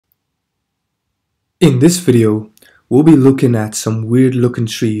In this video, we'll be looking at some weird looking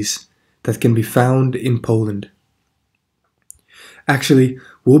trees that can be found in Poland. Actually,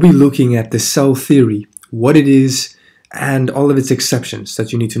 we'll be looking at the cell theory, what it is, and all of its exceptions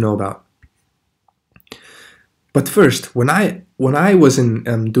that you need to know about. But first, when I was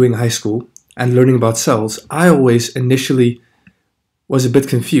doing high school and learning about cells, I always initially was a bit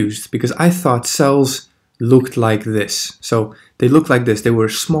confused because I thought cells looked like this. So they looked like this. They were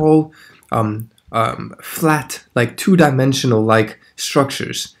small, flat, like two-dimensional like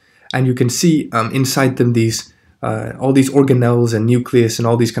structures, and you can see inside them these all these organelles and nucleus and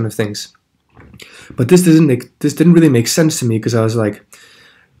all these kind of things. But this didn't really make sense to me because I was like,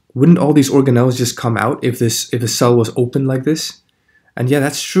 wouldn't all these organelles just come out if a cell was open like this? And yeah,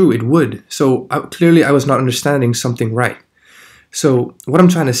 that's true, it would. So clearly I was not understanding something right. So what I'm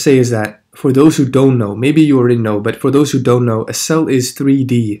trying to say is that for those who don't know, maybe you already know, but for those who don't know, a cell is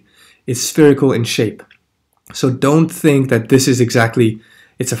 3D. It's spherical in shape. So don't think that this is exactly,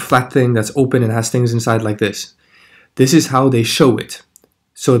 it's a flat thing that's open and has things inside like this. This is how they show it.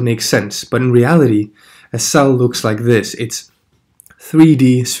 So it makes sense. But in reality, a cell looks like this. It's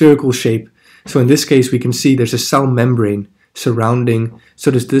 3D, spherical shape. So in this case, we can see there's a cell membrane surrounding. So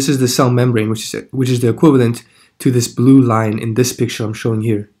this is the cell membrane, which is the equivalent to this blue line in this picture I'm showing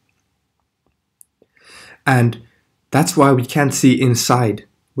here. And that's why we can't see inside.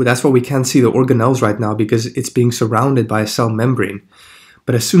 Well, that's why we can't see the organelles right now, because it's being surrounded by a cell membrane.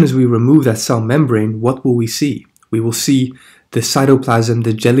 But as soon as we remove that cell membrane, what will we see? We will see the cytoplasm,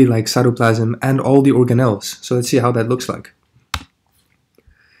 the jelly-like cytoplasm, and all the organelles. So let's see how that looks like.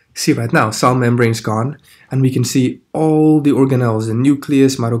 See right now, cell membrane's gone, and we can see all the organelles, the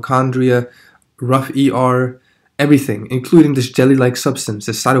nucleus, mitochondria, rough ER, everything, including this jelly-like substance,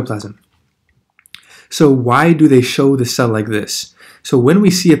 the cytoplasm. So why do they show the cell like this? So when we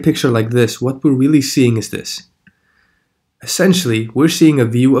see a picture like this, what we're really seeing is this. Essentially, we're seeing a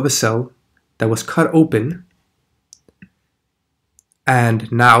view of a cell that was cut open,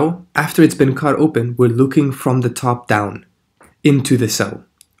 and now, after it's been cut open, we're looking from the top down into the cell,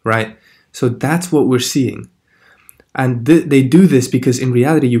 right? So that's what we're seeing. And they do this because in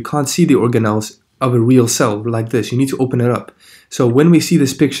reality, you can't see the organelles of a real cell like this. You need to open it up. So when we see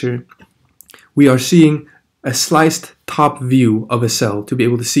this picture, we are seeing a sliced top view of a cell to be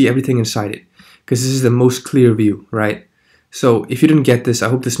able to see everything inside it, because this is the most clear view, right? So if you didn't get this, I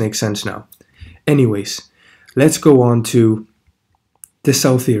hope this makes sense now. Anyways, let's go on to the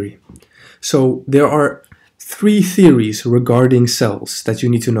cell theory. So there are 3 theories regarding cells that you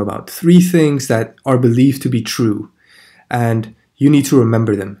need to know about. 3 things that are believed to be true, and you need to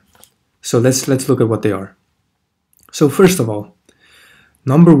remember them. So let's look at what they are. So first of all,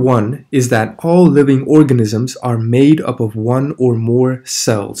 number 1 is that all living organisms are made up of 1 or more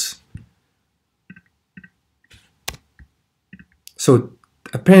cells. So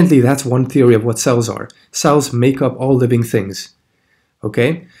apparently that's one theory of what cells are. Cells make up all living things.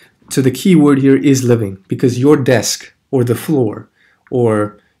 Okay? So the key word here is living, because your desk or the floor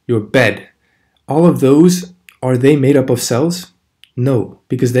or your bed, all of those, are they made up of cells? No,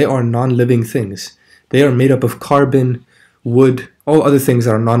 because they are non-living things. They are made up of carbon, wood, all other things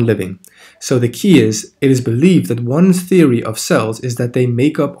that are non-living. So the key is, it is believed that one theory of cells is that they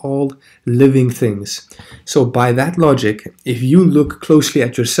make up all living things. So by that logic, if you look closely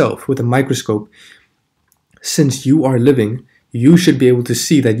at yourself with a microscope, since you are living, you should be able to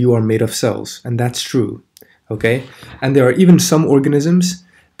see that you are made of cells, and that's true, okay? And there are even some organisms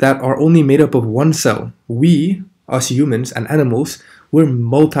that are only made up of 1 cell. We, us humans and animals, we're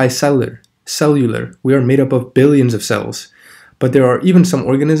multicellular. We are made up of billions of cells. But there are even some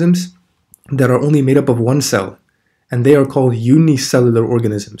organisms that are only made up of 1 cell, and they are called unicellular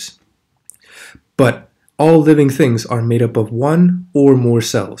organisms. But all living things are made up of 1 or more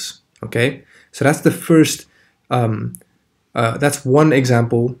cells, okay? So that's the first, that's one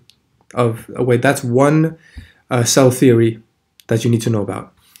example of, that's one cell theory that you need to know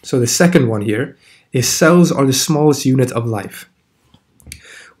about. So the second one here is cells are the smallest unit of life.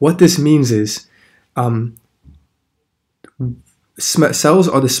 What this means is, cells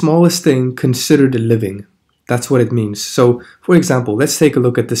are the smallest thing considered living. That's what it means. So, for example, let's take a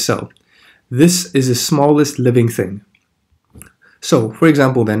look at the cell. This is the smallest living thing. So, for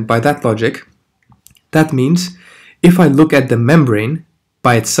example then, by that logic, that means if I look at the membrane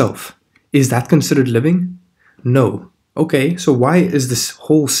by itself, is that considered living? No. Okay, so why is this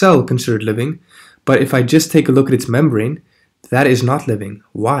whole cell considered living? But if I just take a look at its membrane, that is not living.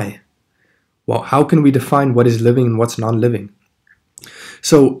 Why? Well, how can we define what is living and what's non-living?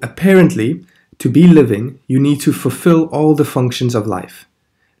 So apparently, to be living, you need to fulfill all the functions of life.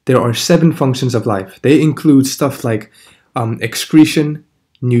 there are 7 functions of life. They include stuff like excretion,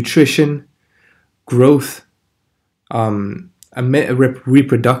 nutrition, growth,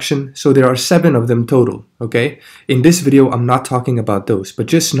 reproduction. So there are 7 of them total, okay? In this video, I'm not talking about those, but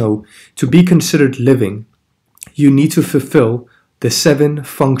just know, to be considered living, you need to fulfill the 7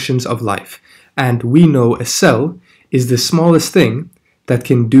 functions of life. And we know a cell is the smallest thing that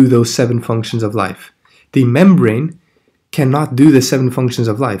can do those 7 functions of life. The membrane cannot do the 7 functions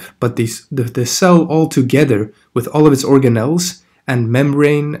of life, but the cell altogether, with all of its organelles and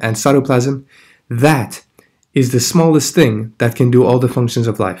membrane and cytoplasm, that is the smallest thing that can do all the functions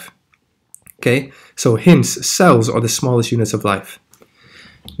of life. Okay, so hence cells are the smallest units of life.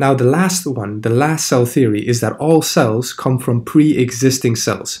 Now the last one, the last cell theory, is that all cells come from pre-existing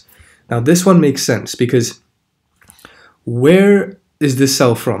cells. Now this one makes sense because where is this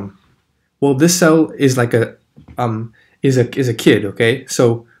cell from? Well, this cell is like a kid, okay?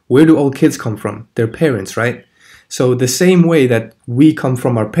 So where do all kids come from? Their parents, right? So the same way that we come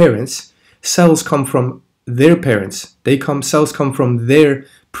from our parents, cells come from their parents. Cells come from their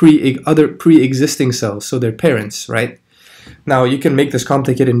other pre-existing cells, so their parents, right? Now you can make this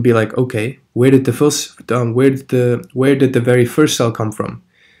complicated and be like, okay, where did the very first cell come from?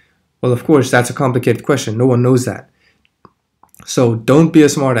 Well, of course, that's a complicated question. No one knows that. So don't be a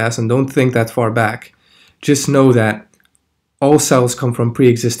smartass and don't think that far back. Just know that all cells come from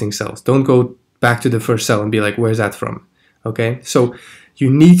pre-existing cells. Don't go back to the first cell and be like, where's that from? Okay, so you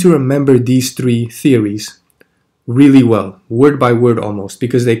need to remember these 3 theories really well, word by word almost,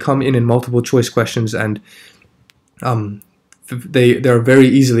 because they come in multiple choice questions and they're very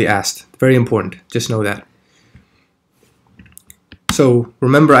easily asked. Very important, just know that. So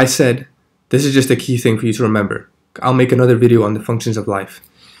remember, I said this is just a key thing for you to remember. I'll make another video on the functions of life.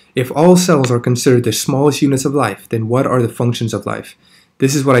 If all cells are considered the smallest units of life, then what are the functions of life?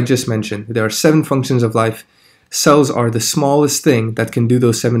 This is what I just mentioned. There are 7 functions of life. Cells are the smallest thing that can do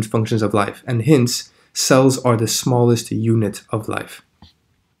those 7 functions of life, and hence, cells are the smallest unit of life.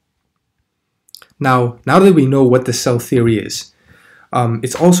 Now that we know what the cell theory is,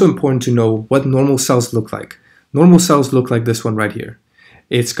 it's also important to know what normal cells look like. Normal cells look like this one right here.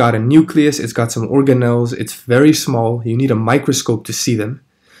 It's got a nucleus, it's got some organelles, it's very small, you need a microscope to see them.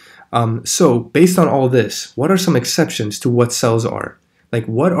 So based on all this, what are some exceptions to what cells are? Like,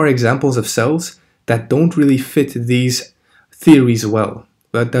 what are examples of cells that don't really fit these theories well,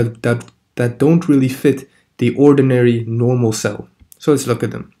 that don't really fit the ordinary normal cell? So let's look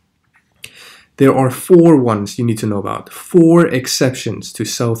at them. There are 4 ones you need to know about, 4 exceptions to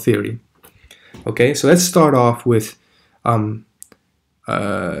cell theory. Okay, so let's start off with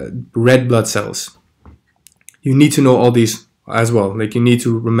red blood cells. You need to know all these as well. Like, you need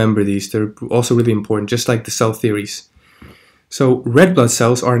to remember these. They're also really important, just like the cell theories. So red blood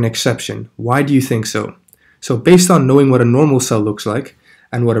cells are an exception. Why do you think so? So based on knowing what a normal cell looks like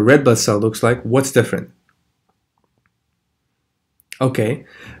and what a red blood cell looks like, what's different? Okay,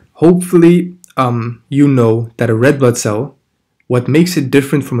 hopefully you know that a red blood cell, what makes it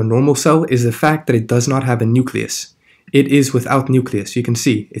different from a normal cell is the fact that it does not have a nucleus. It is without nucleus. You can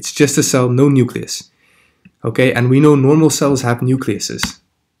see it's just a cell, no nucleus. Okay, and we know normal cells have nucleuses.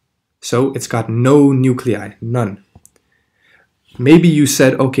 So it's got no nuclei, none. Maybe you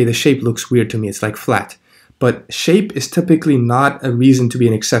said, okay, the shape looks weird to me, it's like flat. But shape is typically not a reason to be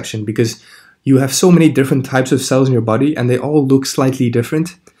an exception because you have so many different types of cells in your body and they all look slightly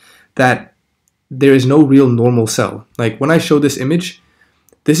different that there is no real normal cell. Like when I show this image,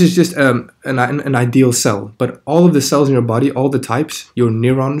 this is just an ideal cell, but all of the cells in your body, all the types, your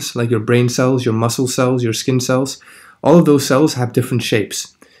neurons, like your brain cells, your muscle cells, your skin cells, all of those cells have different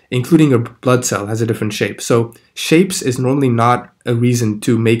shapes, including your blood cell has a different shape. So shapes is normally not a reason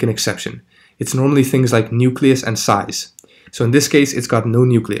to make an exception. It's normally things like nucleus and size. So in this case, it's got no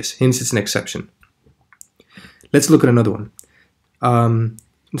nucleus, hence it's an exception. Let's look at another one.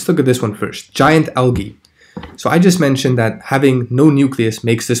 Let's look at this one first. Giant algae. So I just mentioned that having no nucleus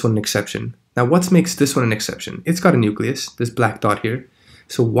makes this one an exception. Now what makes this one an exception? It's got a nucleus, this black dot here.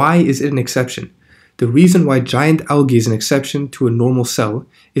 So why is it an exception? The reason why giant algae is an exception to a normal cell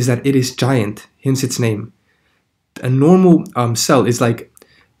is that it is giant, hence its name. A normal cell is like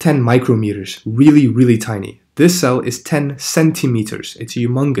 10 micrometers, really, really tiny. This cell is 10 centimeters. It's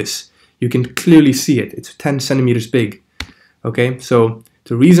humongous. You can clearly see it. It's 10 centimeters big. Okay, so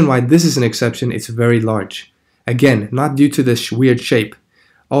the reason why this is an exception, it's very large. Again, not due to this weird shape.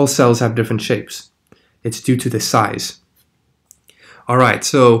 All cells have different shapes. It's due to the size. Alright,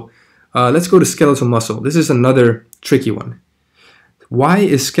 so let's go to skeletal muscle. This is another tricky one. Why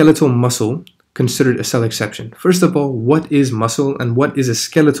is skeletal muscle considered a cell exception. First of all, what is muscle and what is a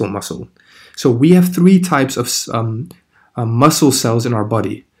skeletal muscle? So we have three types of muscle cells in our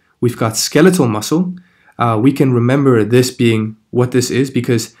body. We've got skeletal muscle. We can remember this being what this is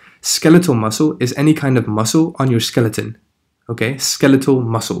because skeletal muscle is any kind of muscle on your skeleton. Okay, skeletal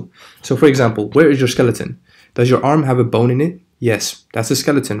muscle. So for example, where is your skeleton? Does your arm have a bone in it? Yes, that's a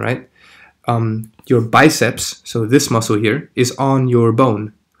skeleton, right? Your biceps, so this muscle here, is on your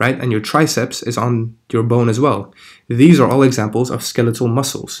bone, right? And your triceps is on your bone as well. These are all examples of skeletal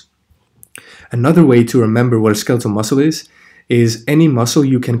muscles. Another way to remember what a skeletal muscle is any muscle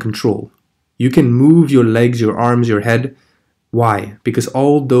you can control. You can move your legs, your arms, your head. Why? Because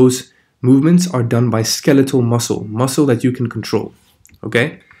all those movements are done by skeletal muscle that you can control,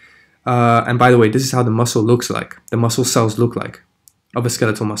 okay? And by the way, this is how the muscle looks like. The muscle cells look like of a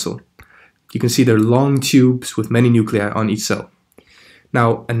skeletal muscle. You can see they're long tubes with many nuclei on each cell.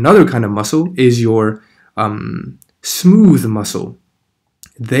 Now, another kind of muscle is your smooth muscle.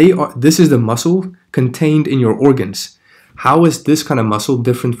 This is the muscle contained in your organs. How is this kind of muscle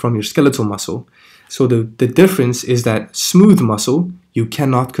different from your skeletal muscle? So the difference is that smooth muscle you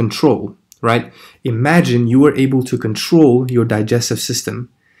cannot control, right? Imagine you were able to control your digestive system.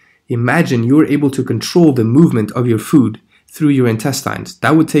 Imagine you were able to control the movement of your food through your intestines.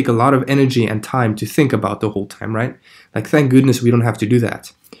 That would take a lot of energy and time to think about the whole time, right? Like, thank goodness we don't have to do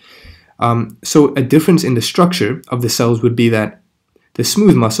that. So a difference in the structure of the cells would be that the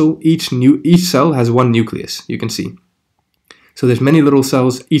smooth muscle, each cell has one nucleus, you can see. So there's many little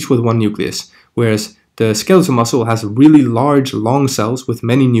cells, each with one nucleus, whereas the skeletal muscle has really large, long cells with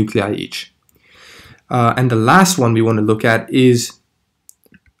many nuclei each. And the last one we want to look at is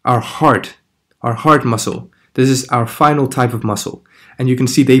our heart muscle. This is our final type of muscle. And you can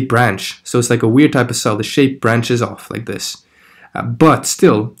see they branch. So it's like a weird type of cell. The shape branches off like this. But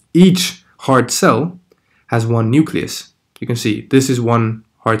still, each heart cell has one nucleus. You can see this is one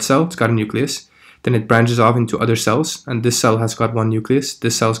heart cell. It's got a nucleus. Then it branches off into other cells. And this cell has got one nucleus.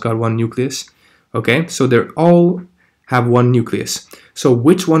 This cell's got one nucleus. Okay, so they all have one nucleus. So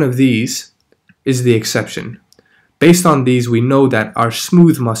which one of these is the exception? Based on these, we know that our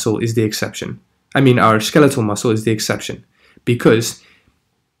smooth muscle is the exception. Our skeletal muscle is the exception. Because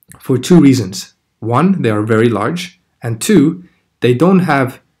for two reasons. One, they are very large. And two, they don't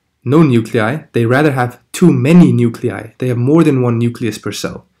have no nuclei. They rather have too many nuclei. They have more than one nucleus per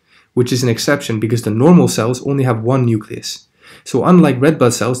cell, which is an exception because the normal cells only have one nucleus. So unlike red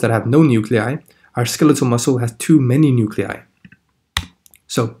blood cells that have no nuclei, our skeletal muscle has too many nuclei.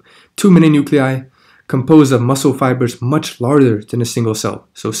 So too many nuclei composed of muscle fibers much larger than a single cell.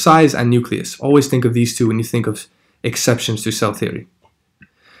 So size and nucleus. Always think of these two when you think of exceptions to cell theory.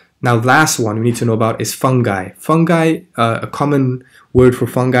 Now, last one we need to know about is fungi. Fungi, a common word for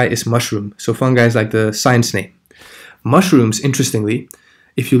fungi is mushroom. So fungi is like the science name. Mushrooms, interestingly,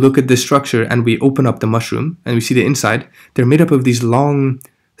 if you look at this structure and we open up the mushroom and we see the inside, they're made up of these long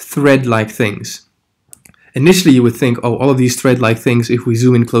thread-like things. Initially, you would think, oh, all of these thread-like things, if we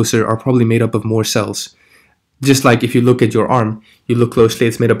zoom in closer, are probably made up of more cells. Just like if you look at your arm, you look closely,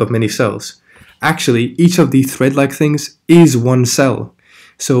 it's made up of many cells. Actually, each of these thread-like things is one cell.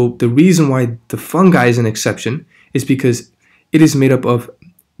 So the reason why the fungi is an exception is because it is made up of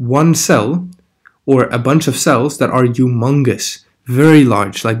one cell or a bunch of cells that are humongous, very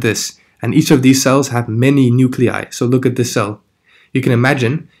large, like this. And each of these cells have many nuclei. So look at this cell. You can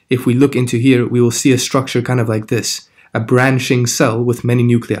imagine, if we look into here, we will see a structure kind of like this, a branching cell with many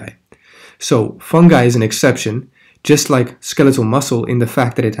nuclei. So fungi is an exception, just like skeletal muscle, in the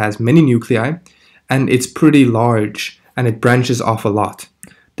fact that it has many nuclei and it's pretty large and it branches off a lot.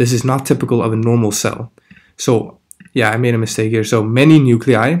 This is not typical of a normal cell. So yeah, I made a mistake here. So many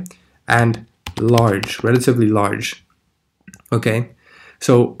nuclei and large, relatively large. Okay,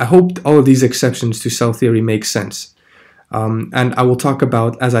 so I hope all of these exceptions to cell theory make sense. And I will talk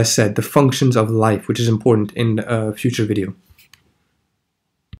about, as I said, the functions of life, which is important in a future video.